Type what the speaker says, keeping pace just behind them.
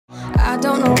I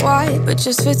don't know why, but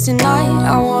just for tonight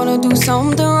I wanna do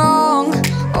something wrong.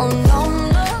 Oh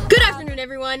no. Good afternoon,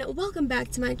 everyone. Welcome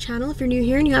back to my channel. If you're new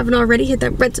here and you haven't already, hit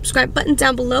that red subscribe button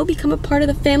down below. Become a part of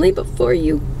the family before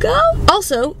you go.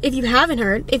 Also, if you haven't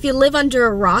heard, if you live under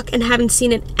a rock and haven't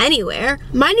seen it anywhere,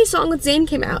 my new song with Zayn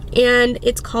came out and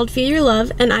it's called Feel Your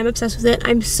Love and I'm obsessed with it.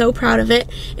 I'm so proud of it.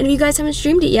 And if you guys haven't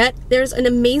streamed it yet, there's an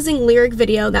amazing lyric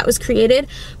video that was created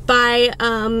by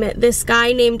this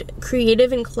guy named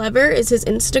Creative and Clever is his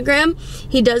Instagram.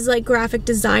 He does like graphic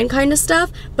design kind of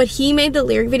stuff, but he made the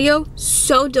lyric video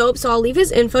so dope. So I'll leave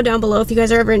his info down below if you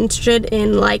guys are ever interested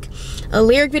in like a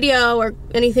lyric video or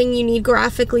anything you need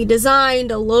graphically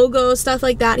designed, a logo, stuff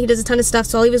like that. He does a ton of stuff,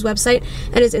 so I'll leave his website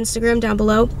and his Instagram down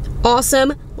below.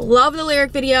 Awesome. Love the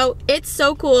lyric video. It's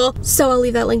so cool. So I'll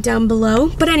leave that link down below.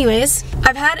 But anyways,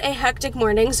 I've had a hectic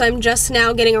morning, so I'm just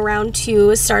now getting around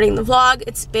to starting the vlog.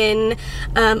 It's been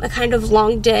a kind of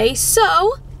long day,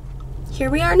 so here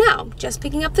we are now, just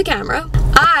picking up the camera.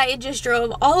 I just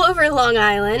drove all over Long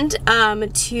Island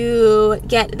to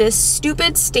get this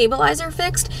stupid stabilizer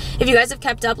fixed. If you guys have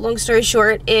kept up, long story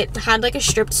short, it had like a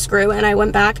stripped screw and I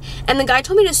went back and the guy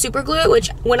told me to super glue it, which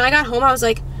when I got home I was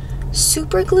like,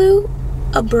 super glue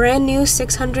a brand new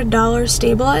 $600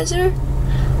 stabilizer?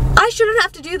 I shouldn't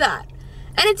have to do that.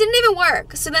 And it didn't even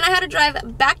work. So then I had to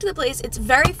drive back to the place. It's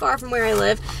very far from where I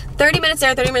live. 30 minutes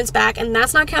there, 30 minutes back, and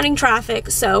that's not counting traffic.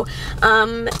 So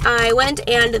I went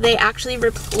and they actually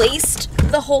replaced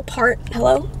the whole part,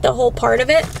 the whole part of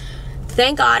it.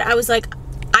 Thank God. I was like,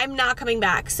 I'm not coming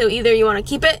back. So either you want to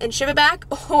keep it and ship it back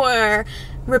or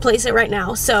replace it right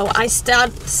now. So I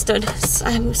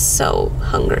I'm so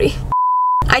hungry.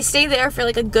 I stayed there for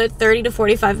like a good 30 to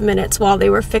 45 minutes while they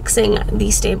were fixing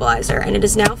the stabilizer, and it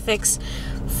is now fixed.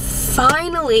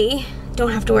 Finally,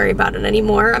 don't have to worry about it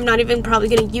anymore. I'm not even probably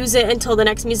gonna use it until the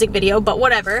next music video, but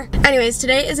whatever. Anyways,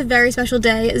 today is a very special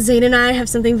day. Zayn and I have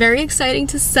something very exciting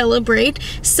to celebrate.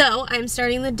 So I'm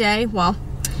starting the day, well,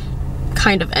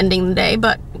 kind of ending the day,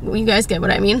 but you guys get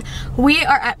what I mean. We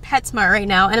are at PetSmart right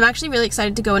now, and I'm actually really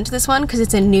excited to go into this one because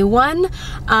it's a new one,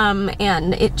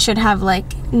 and it should have like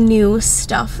new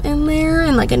stuff in there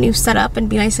and like a new setup and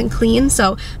be nice and clean.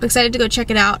 So I'm excited to go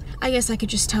check it out. I guess I could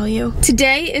just tell you.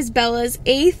 Today is Bella's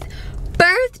 8th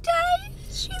birthday.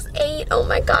 She's 8. Oh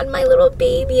my God, my little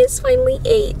baby is finally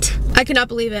 8. I cannot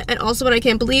believe it. And also what I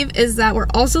can't believe is that we're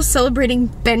also celebrating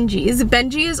Benji's.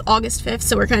 Benji is August 5th,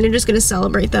 so we're kind of just gonna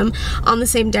celebrate them on the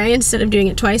same day instead of doing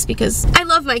it twice because I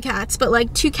love my cats, but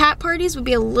like 2 cat parties would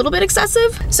be a little bit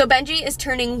excessive. So Benji is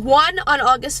turning 1 on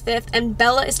August 5th and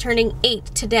Bella is turning 8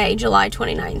 today, July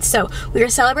 29th. So we are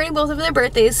celebrating both of their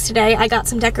birthdays today. I got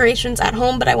some decorations at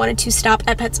home, but I wanted to stop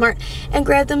at PetSmart and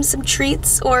grab them some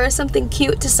treats or something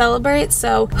cute to celebrate.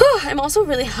 So I'm also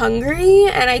really hungry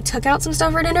and I took out some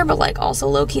stuff for dinner, but like also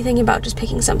low-key thinking about just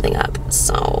picking something up,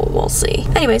 so we'll see.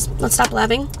 Anyways, let's stop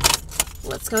blabbing.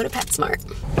 Let's go to PetSmart.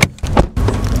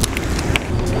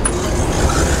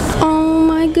 Oh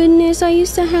my goodness, I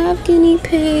used to have guinea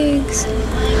pigs.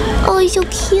 Oh, he's so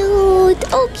cute.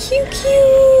 Oh, cute.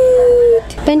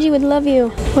 Benji would love you.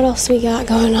 What else we got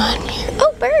going on here?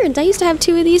 Oh, birds. I used to have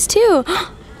 2 of these too.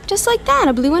 Just like that,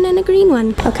 a blue one and a green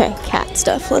one. Okay, cat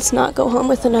stuff. Let's not go home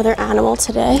with another animal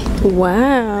today.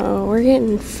 Wow, we're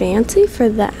getting fancy for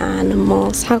the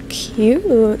animals. How cute.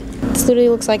 This literally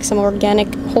looks like some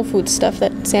organic Whole Foods stuff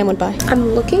that Sam would buy.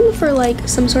 I'm looking for like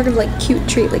some sort of like cute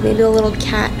treat, like maybe a little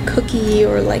cat cookie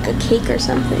or like a cake or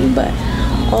something, but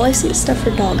all I see is stuff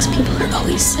for dogs. People are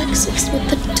always sexist with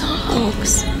the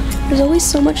dogs. There's always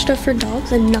so much stuff for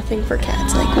dogs and nothing for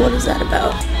cats. Like, what is that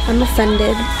about? I'm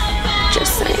offended.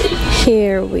 Just saying.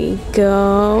 Here we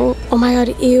go. Oh my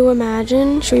God, ew,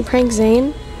 imagine. Should we prank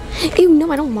Zayn? Ew, no,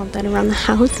 I don't want that around the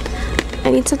house.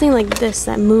 I need something like this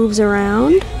that moves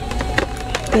around.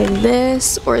 Like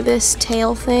this, or this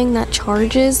tail thing that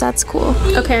charges. That's cool.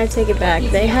 Okay, I take it back.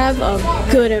 They have a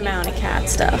good amount of cat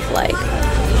stuff. Like,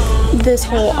 this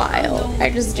whole aisle. I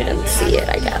just didn't see it,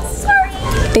 I guess.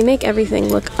 Sorry. They make everything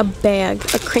look a bag,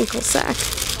 a crinkle sack.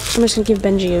 I'm just gonna give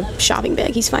Benji a shopping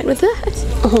bag. He's fine with that.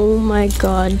 Oh my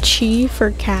God, chi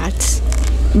for cats.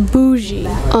 Bougie.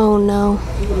 Oh no.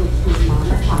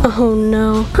 Oh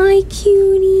no. Hi,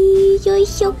 cutie. You're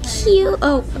so cute.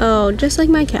 Oh, just like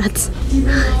my cats.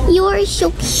 You're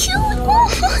so cute. Oh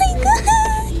my God.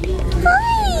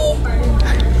 Hi.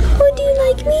 Oh, do you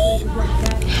like me?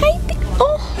 Hi.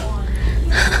 Oh.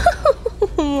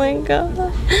 Oh my God.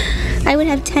 I would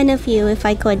have 10 of you if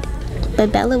I could,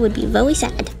 but Bella would be very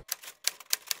sad.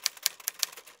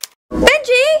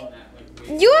 Benji!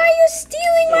 You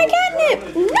stealing my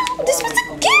catnip! No, this was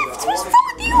a gift! What's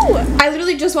wrong with you? I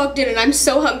literally just just walked in and I'm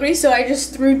so hungry, so I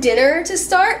just threw dinner to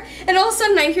start, and all of a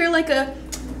sudden I hear like a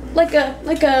I'm like, bitch,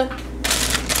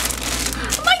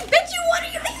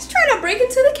 he's trying to break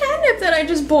into the catnip that I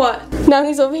just bought. Now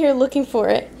he's over here looking for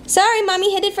it. Sorry,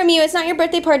 Mommy hid it from you. It's not your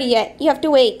birthday party yet. You have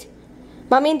to wait.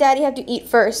 Mommy and Daddy have to eat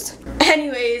first.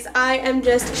 Anyways, I am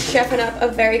just chefing up a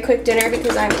very quick dinner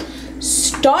because I'm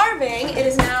starving. It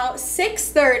is now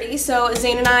 6:30, so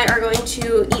Zane and I are going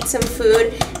to eat some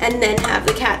food and then have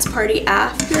the cats party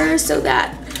after, so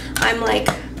that I'm like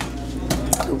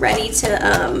ready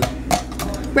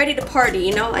to party,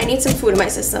 you know? I need some food in my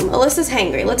system. Alyssa's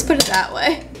hangry, let's put it that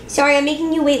way. Sorry, I'm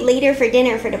making you wait later for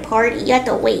dinner for the party. You have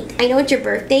to wait. I know it's your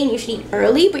birthday and you should eat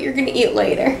early, but you're gonna eat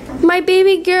later. My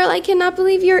baby girl, I cannot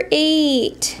believe you're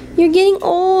 8. You're getting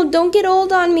old. Don't get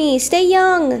old on me. Stay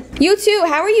young. You too.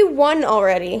 How are you 1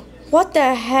 already? What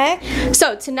the heck?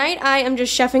 So tonight I am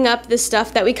just chefing up the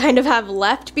stuff that we kind of have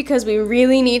left because we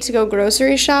really need to go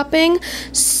grocery shopping.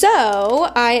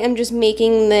 So I am just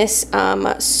making this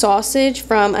sausage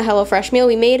from a HelloFresh meal.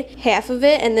 We made half of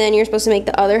it and then you're supposed to make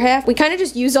the other half. We kind of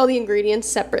just used all the ingredients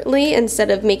separately instead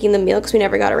of making the meal because we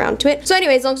never got around to it. So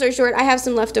anyways, long story short, I have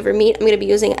some leftover meat. I'm going to be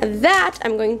using that.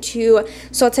 I'm going to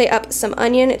saute up some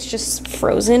onion. It's just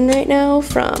frozen right now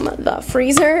from the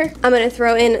freezer. I'm going to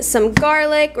throw in some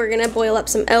garlic. We're going to boil up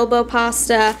some elbow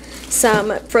pasta,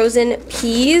 some frozen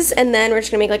peas, and then we're just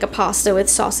gonna make like a pasta with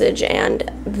sausage and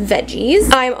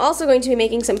veggies. I'm also going to be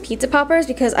making some pizza poppers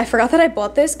because I forgot that I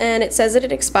bought this and it says that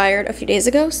it expired a few days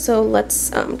ago, so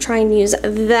let's try and use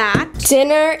that.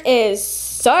 Dinner is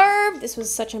served. This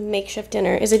was such a makeshift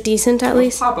dinner. Is it decent at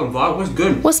least? What's poppin', vlog? What's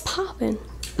good? What's poppin'?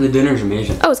 The dinner's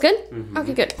amazing. Oh, it's good?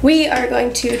 Okay, good. We are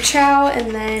going to chow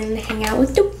and then hang out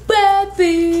with the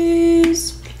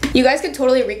babies. You guys could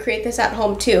totally recreate this at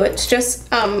home too. It's just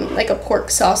like a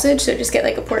pork sausage, so just get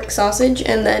like a pork sausage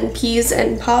and then peas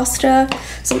and pasta,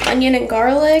 some onion and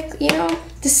garlic, you know,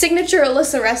 the signature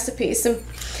Allisa recipe, some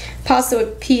pasta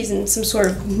with peas and some sort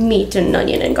of meat and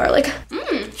onion and garlic.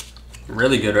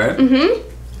 Really good, right?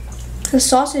 The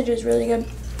sausage is really good.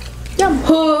 Yum.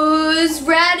 Who's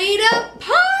ready to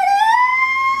party?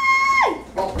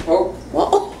 Oh.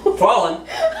 Whoa. Fallen.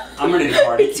 I'm ready to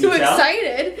party. Too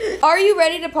excited. Are you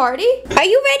ready to party? Are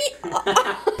you ready?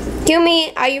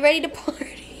 Yumi, are you ready to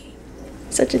party?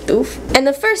 Such a doof. And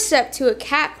the first step to a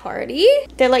cat party,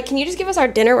 they're like, can you just give us our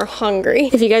dinner? We're hungry.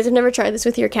 If you guys have never tried this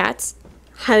with your cats,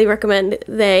 highly recommend.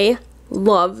 They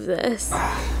love this.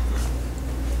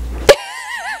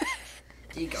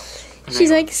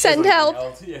 She's like, send help.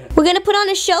 Yeah. We're gonna put on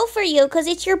a show for you because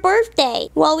it's your birthday.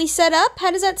 While we set up,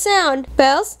 how does that sound?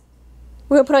 Bells?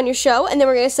 We're gonna put on your show, and then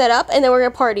we're gonna set up, and then we're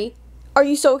gonna party. Are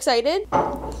you so excited?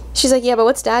 She's like, yeah, but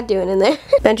what's Dad doing in there?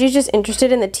 Benji's just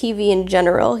interested in the TV in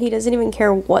general. He doesn't even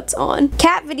care what's on.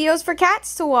 Cat videos for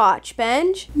cats to watch,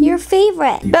 Benj. Your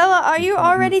favorite. Bella, are you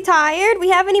already tired? We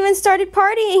haven't even started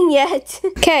partying yet.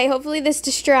 Okay, hopefully this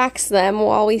distracts them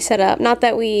while we set up. Not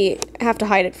that we have to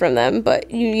hide it from them,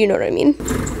 but you know what I mean.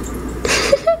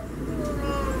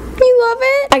 You love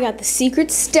it? I got the secret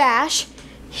stash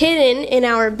hidden in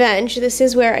our bench. This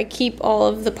is where I keep all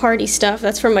of the party stuff.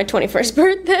 That's from my 21st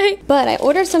birthday. But I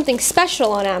ordered something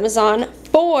special on Amazon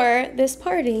for this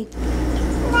party.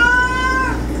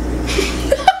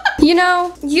 You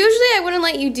know, usually I wouldn't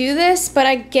let you do this, but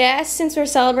I guess since we're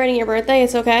celebrating your birthday,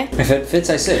 it's okay. If it fits,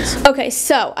 I sit. Okay,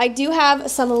 so I do have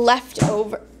some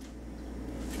leftover.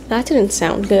 That didn't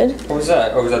sound good. What was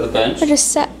that? Oh, was that the bench? I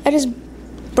just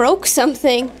broke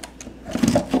something.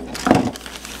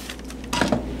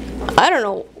 I don't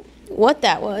know what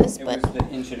that was, but it was the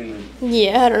inch in the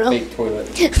yeah, I don't know. fake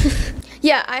toilet.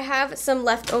 Yeah, I have some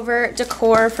leftover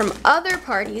decor from other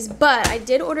parties, but I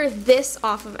did order this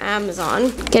off of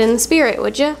Amazon. Get in the spirit,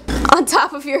 would you? On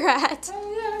top of your hat.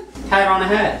 Oh, yeah. Hat on a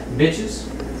hat, bitches.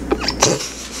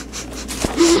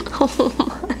 Oh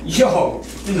my. Yo,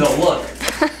 this is a look.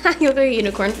 You look like a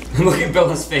unicorn. Look at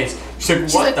Bella's face.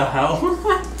 She's like, what the hell?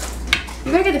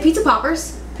 You gotta get the pizza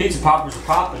poppers. Pizza poppers are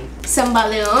popping. Some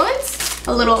balloons.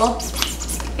 A little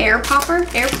air pumper.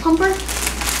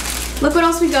 Look what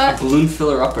else we got. A balloon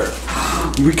filler upper.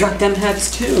 We got them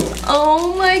hats too.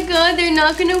 Oh my god, they're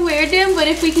not gonna wear them, but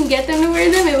if we can get them to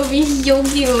wear them, it will be so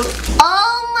cute.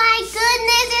 Oh my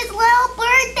goodness, it's little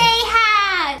birthday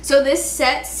hat! So this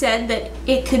set said that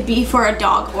it could be for a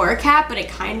dog or a cat, but it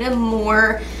kind of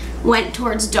more went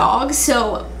towards dogs,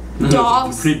 so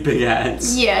dogs... Pretty big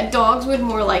hats. Yeah, dogs would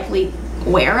more likely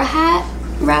wear a hat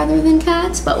rather than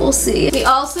cats, but we'll see. We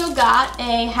also got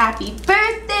a happy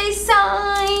birthday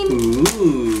sign.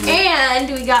 Ooh.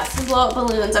 And we got some blow up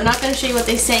balloons. I'm not gonna show you what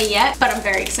they say yet, but I'm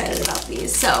very excited about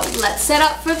these. So let's set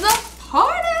up for the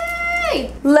party. Okay,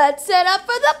 let's set up for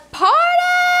the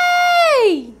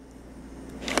party!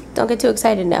 Don't get too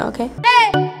excited now, okay?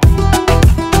 Hey!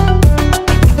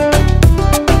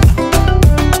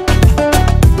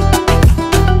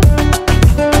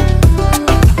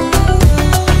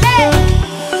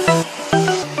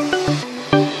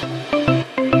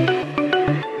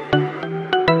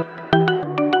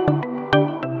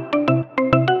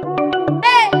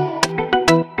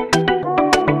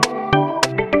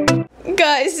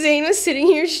 Guys, Zane was sitting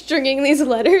here stringing these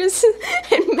letters,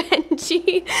 and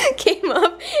Benji came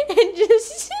up and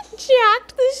just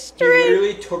jacked the He string.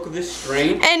 literally took the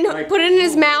string And like, put it in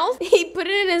his mouth. He put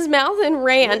it in his mouth and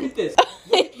ran. Look at this.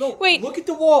 Look, Wait. Look at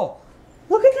the wall.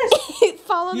 Look at this.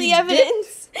 Follow He the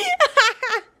evidence.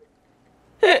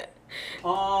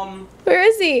 Where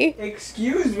is he?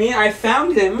 Excuse me, I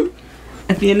found him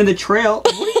at the end of the trail.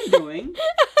 What are you doing?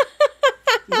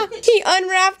 He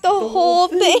unwrapped the whole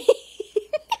thing.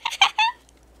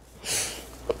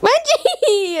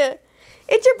 Benji!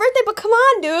 It's your birthday, but come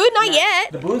on, dude. Not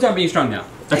yet. The balloons aren't being strung now.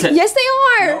 That's it. Yes,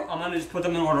 they are. No, I'm gonna just put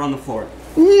them in order on the floor.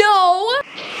 No.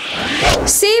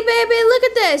 See, baby, look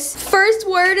at this. First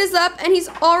word is up, and he's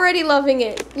already loving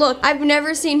it. Look, I've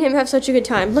never seen him have such a good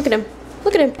time. Look at him.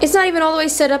 Look at him. It's not even all the way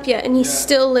set up yet, and he's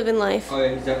still living life. Oh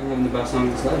yeah, he's definitely having the best song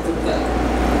of his life. Look at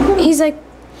that. He's like,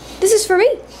 this is for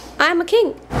me. I'm a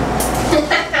king.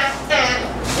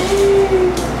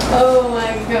 Oh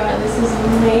my god, this is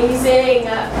amazing.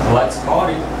 Let's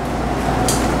party.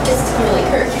 This is really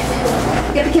Kirk.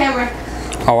 Get the camera.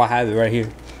 Oh, I have it right here.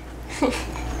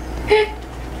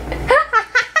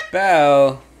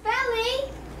 Belle.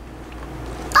 Belly.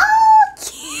 Oh,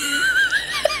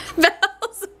 cute.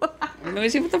 Belle's Let me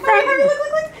see what the Look, front look, look,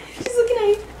 look. She's looking at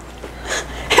you.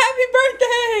 Happy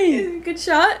birthday! Good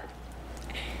shot.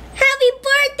 Happy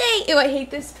birthday! Ew, I hate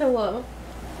this pillow.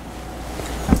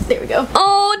 There we go.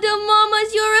 Oh, the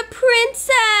mamas, you're a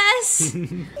princess.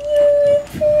 You're a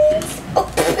prince. Oh.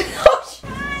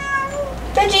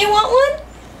 Benji, you want one?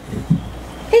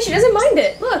 Hey, she doesn't mind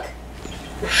it. Look.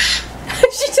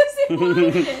 She doesn't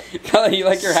mind it. Kelly, you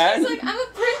like your hat? She's like, I'm a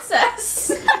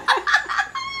princess.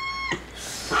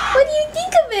 What do you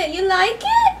think of it? You like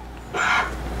it?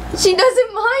 She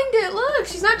doesn't mind it. Look,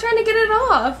 she's not trying to get it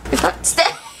off.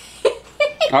 Stay.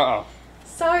 Uh-oh.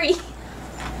 Sorry.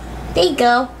 There you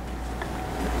go.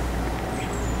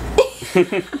 If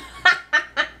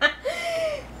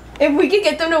we could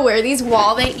get them to wear these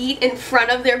while they eat in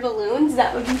front of their balloons,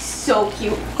 that would be so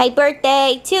cute. Happy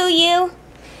birthday to you.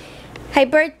 Happy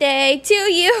birthday to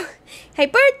you. Happy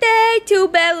birthday to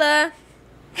Bella.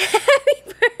 Happy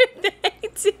birthday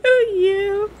to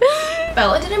you.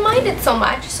 Bella didn't mind it so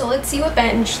much, so let's see what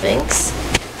Benj thinks.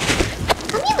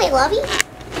 Come here, my lovey.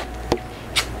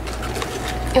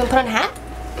 You wanna put on a hat?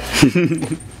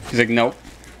 He's like, nope.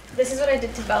 This is what I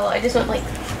did to Bella. I just went like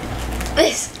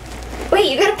this.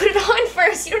 Wait, you gotta put it on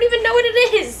first. You don't even know what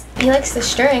it is. He likes the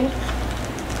string.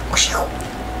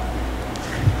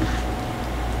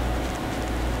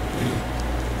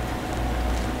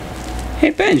 Hey,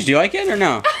 Benj, do you like it or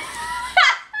no?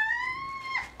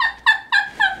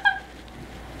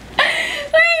 Wait,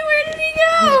 where did he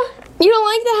go? You don't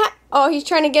like the hat? Oh, he's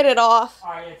trying to get it off.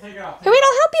 Alright, yeah, take it off. Hey, wait,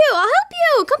 I'll help you. I'll help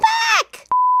you. Come back.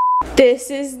 This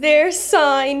is their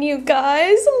sign, you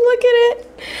guys. Look at it.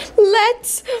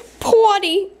 Let's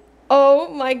party. Oh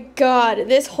my god.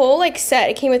 This whole like set,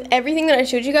 it came with everything that I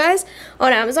showed you guys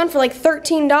on Amazon for like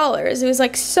 $13. It was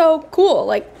like so cool.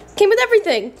 Like came with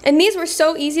everything. And these were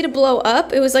so easy to blow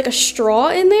up. It was like a straw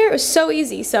in there. It was so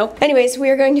easy. So anyways, we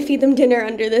are going to feed them dinner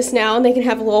under this now and they can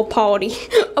have a little party.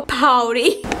 A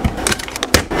party.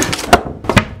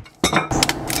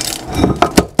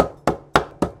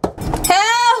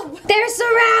 Help! They're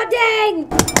surrounding!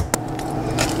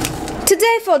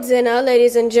 Today for dinner,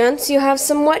 ladies and gents, you have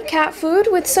some wet cat food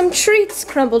with some treats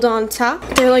crumbled on top.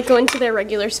 They're like going to their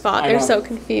regular spot. They're so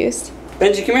confused.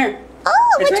 Benji, come here.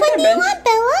 Oh, It's which right one do there, you Benj. want,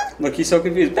 Bella? Look, he's so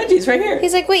confused. Benji's right here.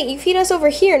 He's like, wait, you feed us over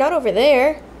here, not over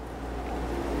there.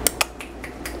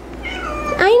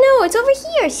 I know, it's over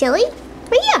here, silly.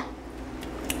 Right here.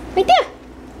 Right there.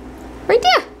 Right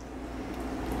there.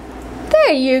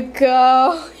 There you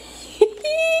go.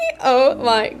 Oh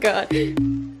my god.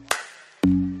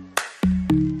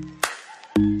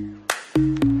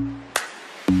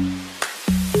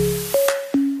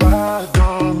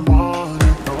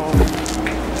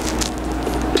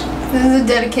 This is a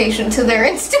dedication to their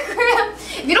Instagram.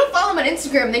 If you don't follow them on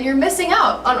Instagram, then you're missing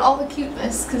out on all the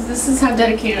cuteness, because this is how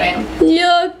dedicated I am.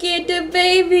 Look at the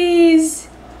babies.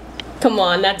 Come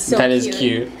on, that's so cute. That is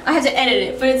cute. I have to edit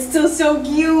it, but it's still so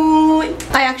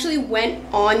cute. I actually went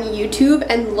on YouTube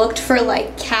and looked for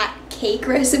like cat cake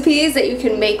recipes that you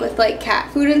can make with like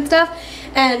cat food and stuff.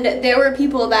 And there were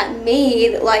people that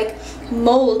made like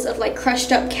molds of like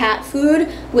crushed up cat food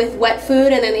with wet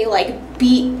food, and then they like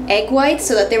beat egg whites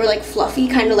so that they were like fluffy,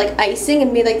 kind of like icing,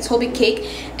 and made like this whole big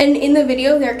cake. And in the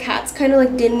video, their cats kind of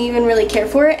like didn't even really care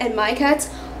for it, and my cats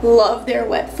love their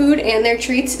wet food and their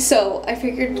treats, so I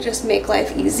figured to just make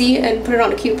life easy and put it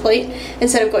on a cute plate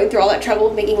instead of going through all that trouble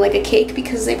of making like a cake,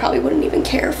 because they probably wouldn't even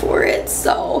care for it.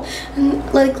 So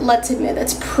like, let's admit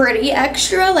that's pretty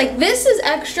extra. Like, this is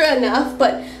extra enough,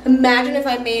 but imagine if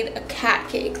I made a cat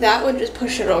cake. That would just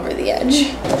push it over the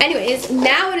edge. Anyways,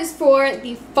 now it is for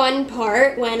the fun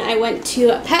part. When I went to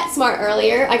PetSmart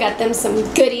earlier, I got them some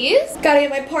goodies. Gotta get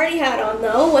my party hat on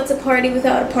though. What's a party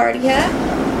without a party hat?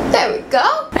 There we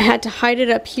go. I had to hide it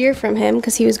up here from him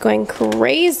because he was going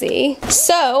crazy.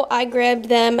 So I grabbed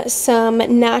them some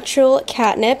natural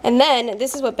catnip. And then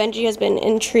this is what Benji has been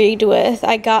intrigued with.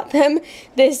 I got them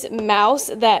this mouse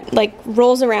that like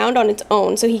rolls around on its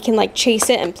own so he can like chase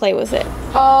it and play with it.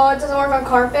 Oh, it doesn't work on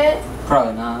carpet?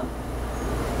 Probably not.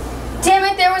 Damn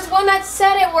it, there was one that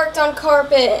said it worked on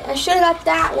carpet. I should have got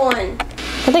that one.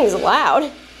 That thing's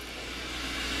loud.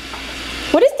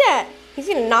 What is that? He's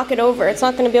gonna knock it over. It's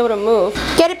not gonna be able to move.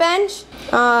 Get it, Benj?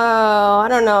 Oh, I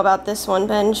don't know about this one,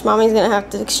 Benj. Mommy's gonna have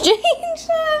to exchange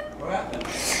that. What happened?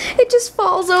 It just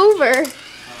falls over.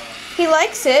 He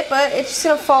likes it, but it's just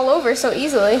gonna fall over so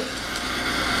easily.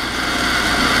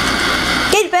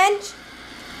 Get it, Benj?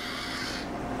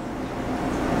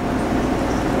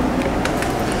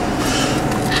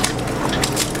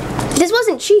 This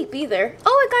wasn't cheap either.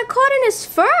 Oh, it got caught in his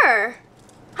fur.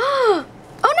 Oh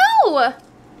no!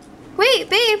 Wait,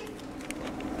 babe.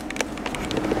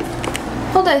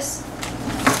 Hold this.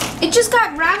 It just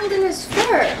got raveled in his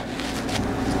fur.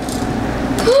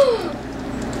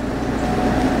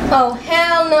 Oh,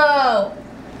 hell no.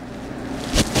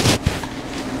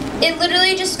 It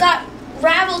literally just got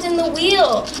raveled in the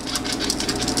wheel.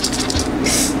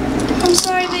 I'm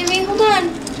sorry, baby. Hold on.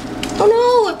 Oh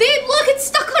no. Babe, look, it's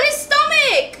stuck on his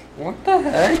stomach. What the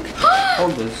heck?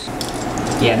 Hold this.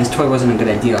 Yeah, this toy wasn't a good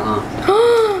idea, huh?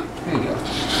 There you go.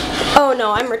 Oh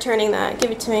no, I'm returning that. Give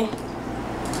it to me.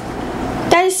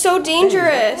 That is so dangerous.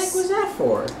 Hey, what the heck was that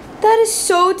for? That is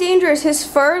so dangerous. His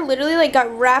fur literally like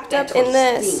got wrapped up in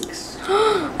this. Stinks.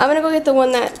 I'm gonna go get the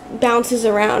one that bounces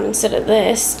around instead of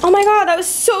this. Oh my god, that was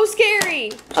so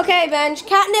scary. Okay, Benj,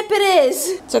 catnip it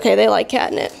is. It's okay, they like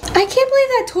catnip. I can't believe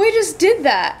that toy just did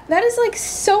that. That is like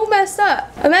so messed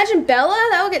up. Imagine Bella,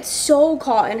 that would get so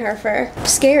caught in her fur.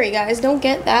 Scary, guys, don't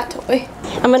get that toy.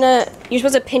 You're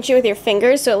supposed to pinch it with your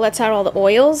fingers so it lets out all the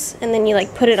oils, and then you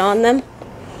like put it on them.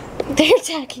 They're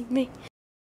attacking me.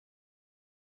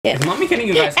 Yeah. Is Mommy getting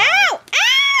you guys? Ow!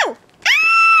 Ow!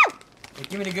 Ow!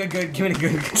 Give me the good, give me the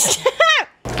good.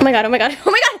 Oh my god, oh my god,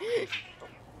 oh my god!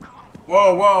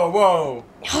 Whoa, whoa, whoa.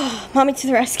 Mommy to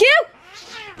the rescue!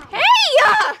 Hey!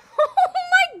 Oh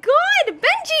my god,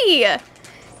 Benji!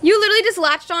 You literally just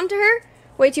latched onto her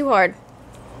way too hard.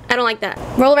 I don't like that.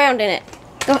 Roll around in it.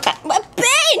 Oh,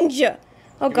 Benj!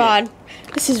 Oh god,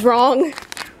 this is wrong.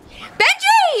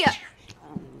 Benji!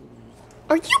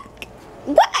 Are you...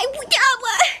 What?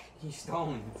 He's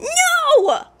stoned.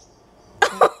 No!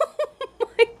 Oh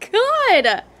my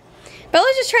god!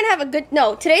 Bella's just trying to have a good...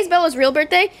 No, today's Bella's real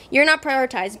birthday. You're not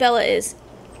prioritized. Bella is.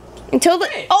 Until the...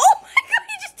 Hey. Oh my god,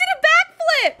 he just did a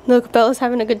backflip! Look, Bella's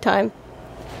having a good time.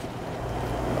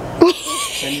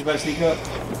 Then you better sneak up.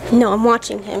 No, I'm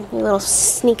watching him, you little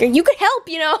sneaker. You could help,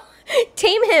 you know.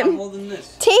 Tame him. I'm holding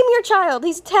this. Tame your child.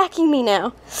 He's attacking me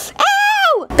now.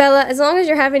 Ow! Bella, as long as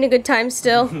you're having a good time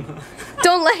still,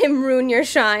 don't let him ruin your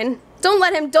shine. Don't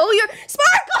let him dull your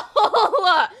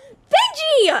sparkle!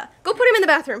 Benji! Go put him in the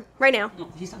bathroom right now.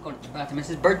 No, he's not going to the bathroom. It's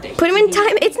his birthday. Put him in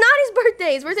time. It's not his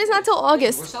birthday. His birthday's not till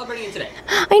August. We're celebrating it today.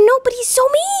 I know, but he's so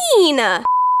mean.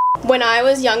 When I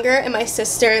was younger and my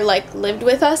sister like lived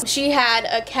with us, she had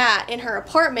a cat in her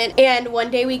apartment, and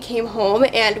one day we came home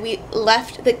and we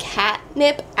left the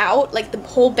catnip out, like the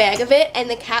whole bag of it, and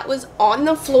the cat was on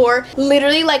the floor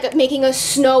literally like making a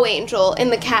snow angel in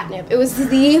the catnip. It was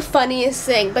the funniest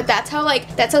thing, but that's how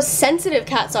sensitive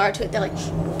cats are to it. They're like,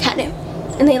 catnip,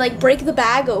 and they like break the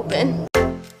bag open.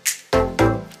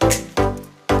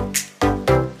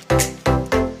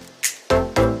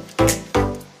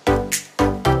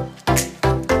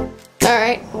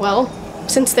 Alright, well,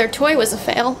 since their toy was a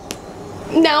fail,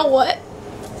 now what?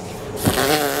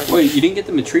 Wait, you didn't get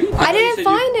them a treat? I didn't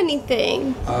find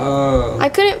anything. Oh. I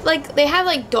couldn't, like, they have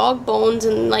like dog bones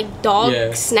and like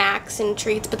dog snacks and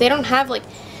treats, but they don't have like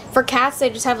For cats, they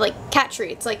just have like cat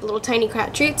treats, like little tiny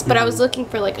cat treats, but I was looking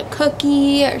for like a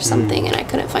cookie or something and I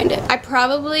couldn't find it. I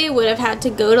probably would have had to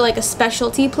go to like a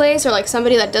specialty place or like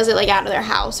somebody that does it like out of their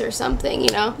house or something,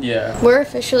 you know? Yeah. We're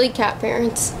officially cat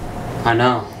parents. I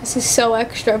know. This is so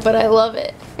extra, but I love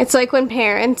it. It's like when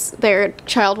parents, their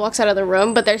child walks out of the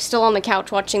room, but they're still on the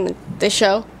couch watching the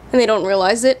show. And they don't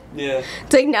realize it. Yeah.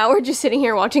 It's like now we're just sitting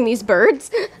here watching these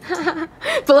birds.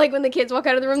 But like when the kids walk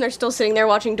out of the room, they're still sitting there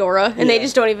watching Dora. And they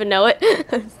just don't even know it.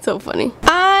 It's so funny.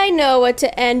 I know what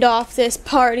to end off this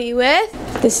party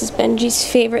with. This is Benji's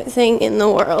favorite thing in the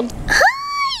world.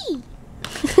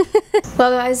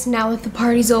 Well guys, now that the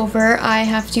party's over, I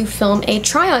have to film a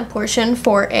try-on portion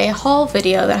for a haul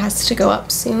video that has to go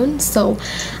up soon. So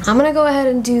I'm gonna go ahead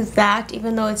and do that.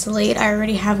 Even though it's late, I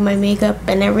already have my makeup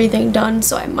and everything done,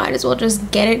 so I might as well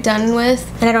just get it done with.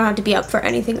 And I don't have to be up for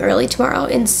anything early tomorrow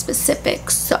in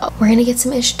specific, so we're gonna get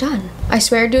some ish done. I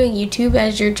swear doing YouTube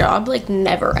as your job like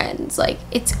never ends. Like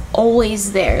it's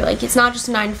always there. Like it's not just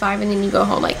 9 to 5 and then you go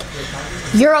home. Like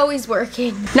you're always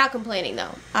working. Not complaining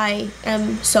though. I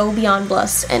am so beyond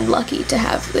blessed and lucky to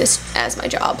have this as my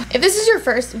job. If this is your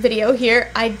first video here,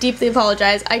 I deeply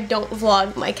apologize. I don't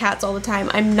vlog my cats all the time.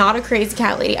 I'm not a crazy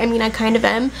cat lady. I mean, I kind of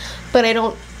am, but I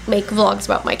don't make vlogs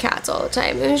about my cats all the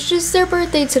time. It was just their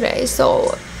birthday today,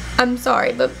 so I'm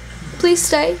sorry, but please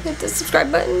stay, hit the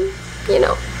subscribe button, you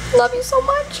know. Love you so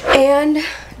much. And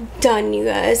done, you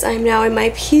guys. I'm now in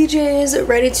my PJs,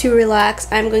 ready to relax.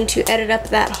 I'm going to edit up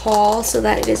that haul so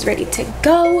that it is ready to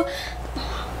go.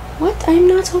 What? I'm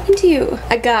not talking to you.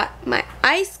 I got my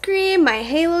ice cream, my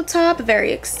Halo top,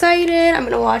 very excited. I'm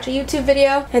gonna watch a YouTube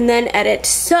video and then edit.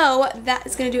 So that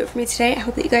is gonna do it for me today. I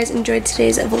hope that you guys enjoyed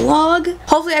today's vlog.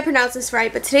 Hopefully I pronounced this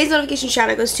right, but today's notification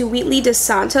shout out goes to Wheatley Dos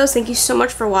Santos. Thank you so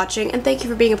much for watching and thank you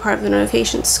for being a part of the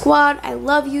notification squad. I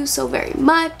love you so very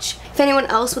much. If anyone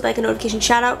else would like a notification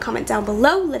shout out, comment down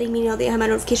below letting me know that you have my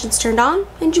notifications turned on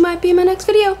and you might be in my next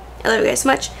video. I love you guys so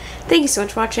much. Thank you so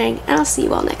much for watching and I'll see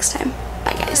you all next time.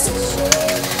 Bye guys.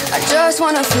 I just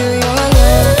wanna feel your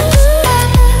love.